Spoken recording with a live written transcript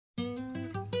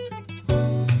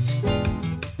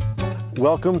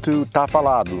Welcome to Tá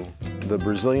Falado, the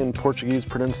Brazilian Portuguese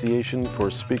pronunciation for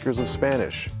speakers of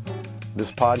Spanish.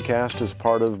 This podcast is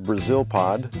part of Brazil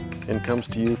Pod and comes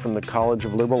to you from the College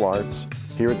of Liberal Arts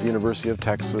here at the University of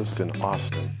Texas in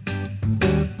Austin.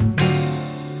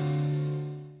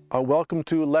 Welcome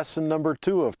to lesson number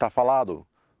 2 of Tá Falado.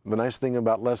 The nice thing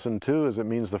about lesson 2 is it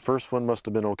means the first one must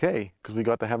have been okay because we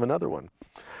got to have another one.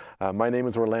 My name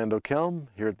is Orlando Kelm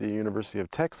here at the University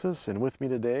of Texas, and with me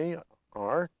today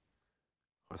are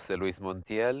José Luis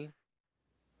Montiel,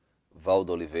 Valdo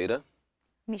Oliveira,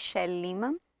 Michelle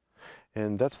Lima.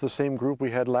 And that's the same group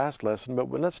we had last lesson, but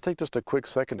let's take just a quick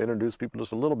second to introduce people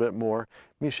just a little bit more.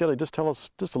 Michelle, just tell us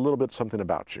just a little bit something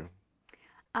about you.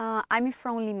 I'm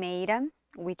from Limeira,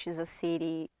 which is a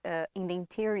city in the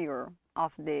interior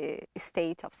of the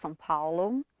state of São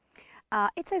Paulo.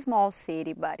 It's a small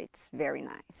city, but it's very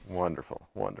nice. Wonderful,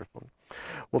 wonderful.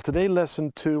 Well, today,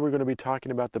 lesson 2, we're going to be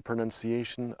talking about the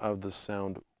pronunciation of the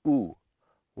sound U,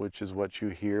 which is what you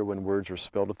hear when words are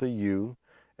spelled with a U,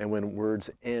 and when words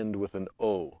end with an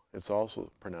O. It's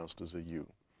also pronounced as a U.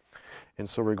 And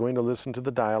so we're going to listen to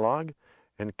the dialogue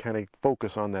and kind of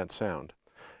focus on that sound.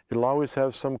 It'll always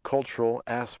have some cultural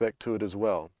aspect to it as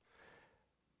well.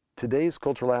 Today's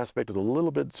cultural aspect is a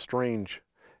little bit strange.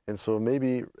 And so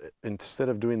maybe instead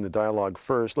of doing the dialogue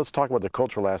first, let's talk about the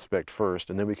cultural aspect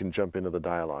first, and then we can jump into the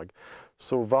dialogue.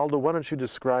 So Valdo, why don't you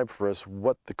describe for us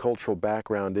what the cultural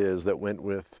background is that went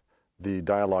with the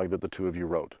dialogue that the two of you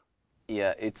wrote?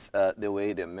 Yeah, it's the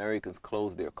way the Americans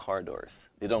close their car doors.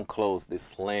 They don't close, they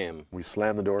slam. We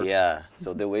slam the doors? Yeah,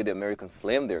 so the way the Americans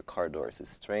slam their car doors is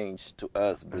strange to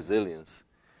us Brazilians.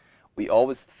 We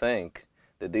always think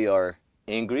that they are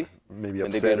angry Maybe when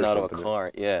they upset get or out of a something.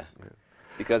 car. Yeah.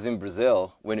 Because in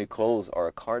Brazil, when we close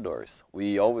our car doors,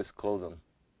 we always close them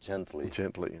gently.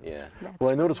 Gently. Yeah.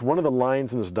 Well, I noticed one of the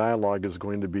lines in this dialogue is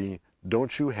going to be,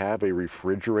 don't you have a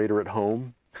refrigerator at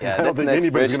home? Yeah, I don't that's think an anybody's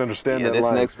expression- going to understand yeah, that that's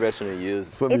line. an expression we use.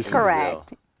 So It's Michelle,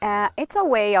 correct. It's a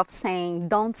way of saying,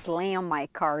 don't slam my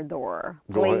car door,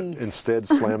 Go ahead, please. instead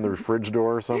slam the fridge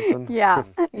door or something? Yeah,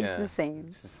 it's Yeah. the same.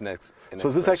 This is So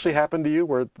has this actually happened to you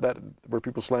where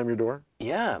people slam your door?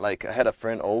 Yeah, like I had a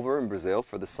friend over in Brazil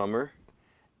for the summer,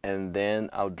 and then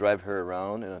I'll drive her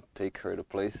around and I'll take her to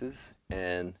places,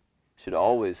 and she'd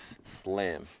always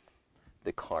slam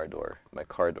the car door, my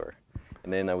car door.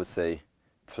 And then I would say,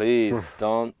 please,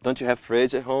 don't you have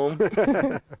fridge at home?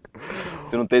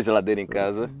 Você não tem geladeira em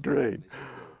casa? Great.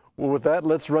 Well, with that,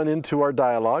 let's run into our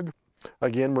dialogue.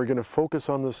 Again, we're going to focus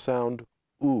on the sound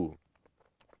U.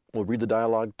 We'll read the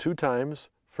dialogue 2 times,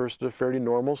 first at a fairly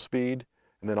normal speed,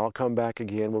 and then I'll come back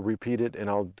again, we'll repeat it, and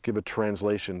I'll give a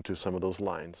translation to some of those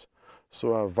lines.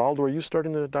 So, Valdo, are you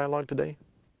starting the dialogue today?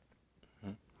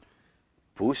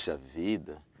 Puxa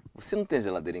vida, você não tem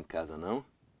geladeira em casa, não?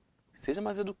 Seja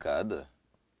mais educada.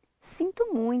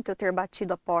 Sinto muito eu ter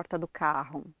batido a porta do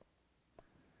carro.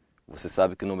 Você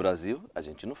sabe que no Brasil a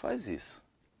gente não faz isso.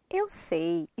 Eu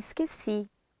sei, esqueci.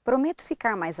 Prometo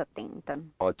ficar mais atenta.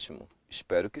 Ótimo,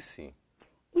 espero que sim.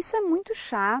 Isso é muito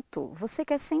chato. Você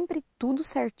quer sempre tudo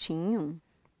certinho.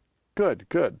 Good,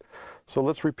 good. So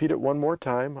let's repeat it one more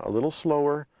time, a little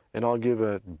slower, and I'll give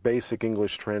a basic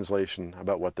English translation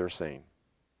about what they're saying.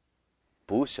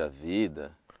 Puxa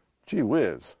vida, Gee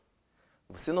whiz,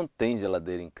 você não tem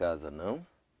geladeira em casa, não?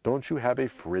 don't you have a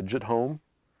fridge at home?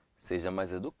 Seja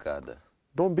mais educada.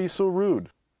 Don't be so rude.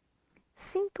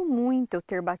 Sinto muito eu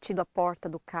ter batido a porta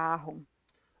do carro.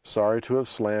 Sorry to have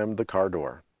slammed the car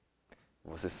door.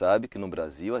 Você sabe que no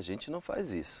Brasil a gente não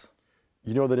faz isso.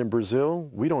 You know that in Brazil,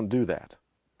 we don't do that.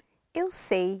 Eu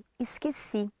sei,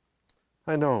 esqueci.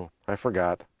 I know, I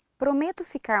forgot. Prometo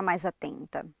ficar mais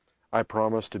atenta. I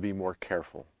promise to be more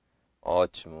careful.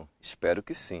 Ótimo, espero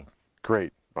que sim.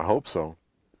 Great, I hope so.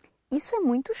 Isso é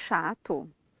muito chato.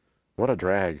 What a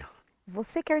drag.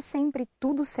 Você quer sempre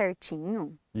tudo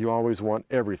certinho? You always want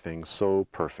everything so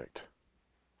perfect.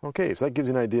 Okay, so that gives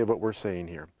you an idea of what we're saying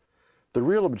here. The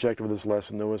real objective of this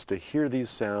lesson, though, is to hear these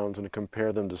sounds and to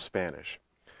compare them to Spanish.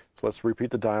 So let's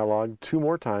repeat the dialogue 2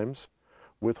 more times,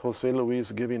 with José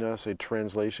Luis giving us a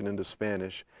translation into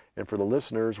Spanish. And for the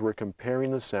listeners, we're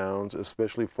comparing the sounds,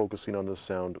 especially focusing on the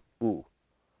sound U.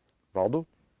 Valdo?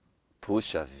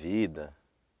 Puxa vida,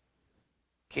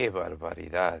 ¡Qué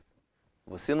barbaridad!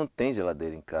 você não tem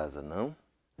geladeira em casa, não?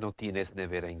 ¿No tienes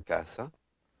nevera en casa?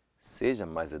 Seja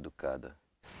mais educada.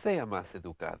 Sea más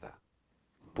educada.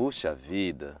 Puxa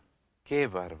vida, ¡Qué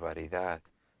barbaridad!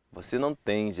 você não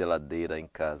tem geladeira em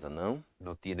casa, não?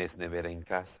 ¿No tienes nevera en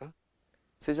casa?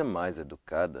 Seja mais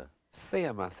educada.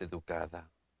 Sea más educada.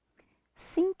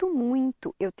 Sinto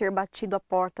muito eu ter batido a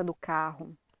porta do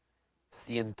carro.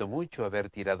 Siento mucho haber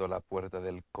tirado la puerta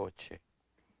del coche.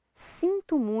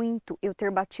 Sinto muito eu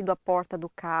ter batido a porta do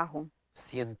carro.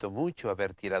 Siento mucho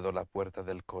haber tirado la puerta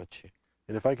del coche.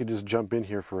 And if I could just jump in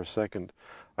here for a second,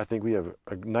 I think we have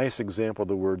a nice example of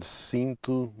the word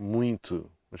sinto muito,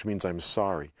 which means I'm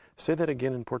sorry. Say that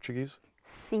again in Portuguese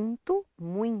Sinto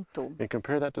muito. and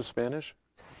compare that to Spanish.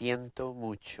 Siento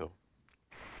mucho.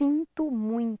 Sinto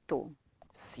muito.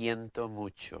 Siento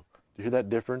mucho. Do you hear that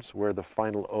difference where the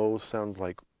final O sounds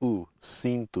like U,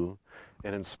 sinto,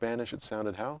 and in Spanish it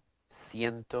sounded how?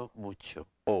 Siento mucho.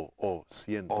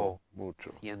 Siento Oh, mucho.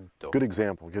 Siento. Good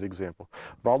example, good example.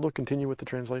 Valdo, continue with the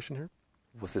translation here.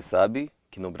 Você sabe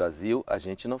que no Brasil a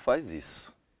gente não faz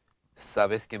isso.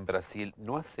 Sabes que en Brasil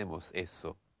no hacemos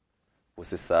eso.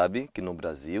 Você sabe que no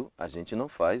Brasil a gente não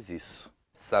faz isso.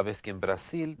 Sabes que en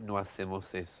Brasil no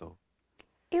hacemos eso.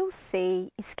 Eu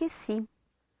sei, esqueci.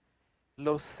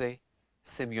 Lo sé,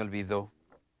 se me olvidó.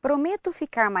 Prometo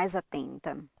ficar mais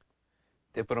atenta.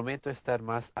 Te prometo estar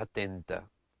más atenta.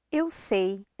 Eu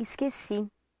sei, esqueci.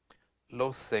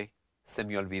 Lo sé, se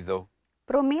me olvidó.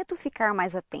 Prometo ficar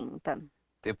mais atenta.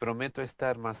 Te prometo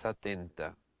estar más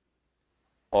atenta.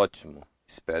 Ótimo,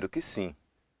 espero que sim.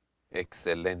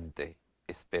 Excelente,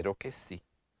 espero que sí.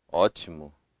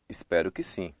 Ótimo, espero que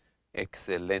sim.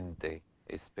 Excelente,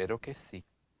 espero que sí.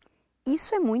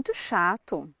 Isso é muito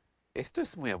chato. Esto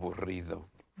es muy aburrido.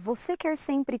 Você quer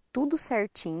sempre tudo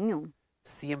certinho.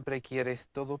 Siempre quieres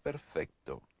todo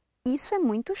perfecto. Isso é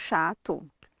muito chato.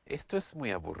 Esto es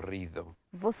muy aburrido.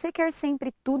 Você quer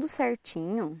sempre tudo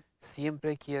certinho.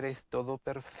 Siempre quieres todo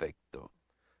perfecto.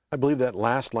 I believe that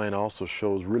last line also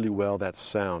shows really well that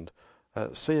sound.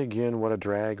 Say again, what a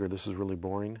drag, or this is really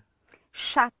boring.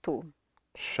 Chato.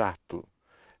 Chato.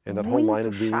 And that whole line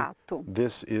Muito would be, chato.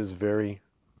 this is very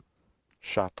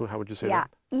chato. How would you say Yeah.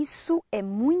 that? Isso é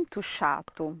muito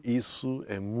chato. Isso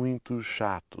é muito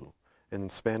chato. And in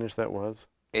Spanish that was?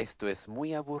 Esto es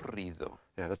muy aburrido.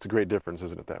 Yeah, that's a great difference,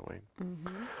 isn't it, that way?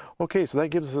 Okay, so that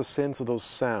gives us a sense of those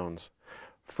sounds.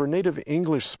 For native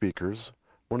English speakers,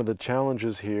 one of the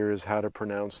challenges here is how to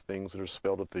pronounce things that are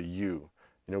spelled with the U.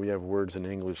 You know, we have words in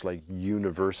English like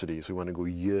universities. We want to go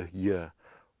y,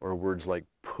 or words like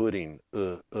pudding,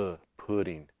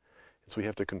 pudding. So we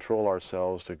have to control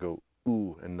ourselves to go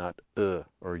oo and not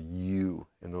or you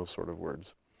in those sort of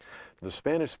words. The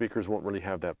Spanish speakers won't really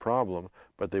have that problem,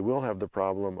 but they will have the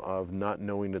problem of not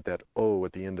knowing that O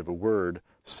at the end of a word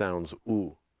sounds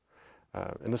U.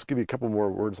 And let's give you a couple more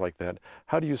words like that.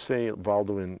 How do you say,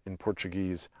 Valdo, in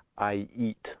Portuguese, I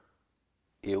eat?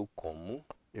 Eu como,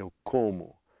 Eu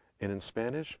como. And in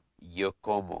Spanish? Yo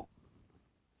como.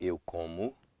 eu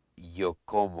como, Yo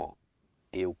como.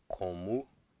 eu como.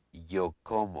 Yo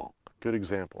como. Good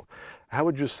example. How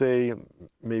would you say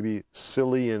maybe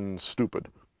silly and stupid?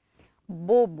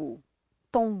 Bobo.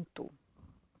 Tonto.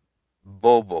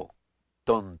 Bobo.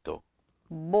 Tonto.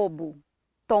 Bobo.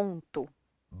 Tonto.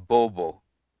 Bobo.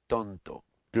 Tonto.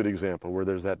 Good example where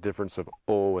there's that difference of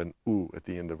O and U at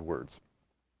the end of words.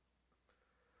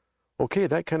 Okay,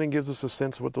 that kind of gives us a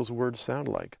sense of what those words sound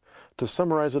like. To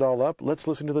summarize it all up, let's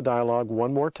listen to the dialogue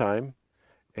one more time,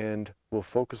 and we'll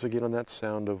focus again on that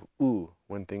sound of U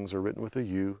when things are written with a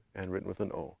U and written with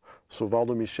an O. So,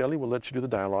 Valdo Micheli, we'll let you do the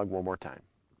dialogue one more time.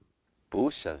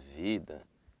 Puxa vida,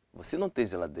 você não tem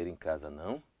geladeira em casa,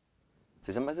 não?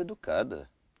 Seja mais educada.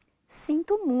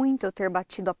 Sinto muito eu ter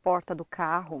batido a porta do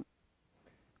carro.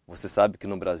 Você sabe que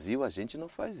no Brasil a gente não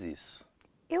faz isso.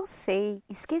 Eu sei,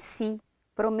 esqueci.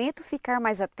 Prometo ficar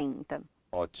mais atenta.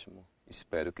 Ótimo,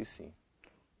 espero que sim.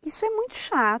 Isso é muito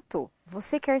chato.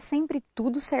 Você quer sempre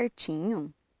tudo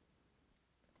certinho.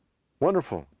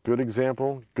 Wonderful. Good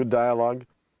example, good dialogue.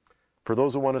 For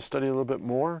those who want to study a little bit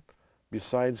more,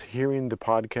 besides hearing the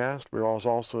podcast, there's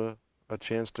also a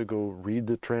chance to go read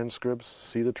the transcripts,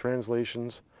 see the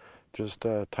translations. Just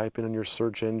type in your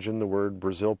search engine the word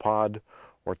BrazilPod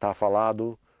or Tá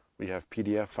Falado. We have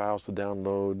PDF files to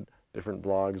download, different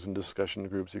blogs and discussion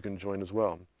groups you can join as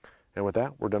well. And with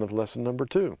that, we're done with lesson number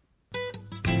 2.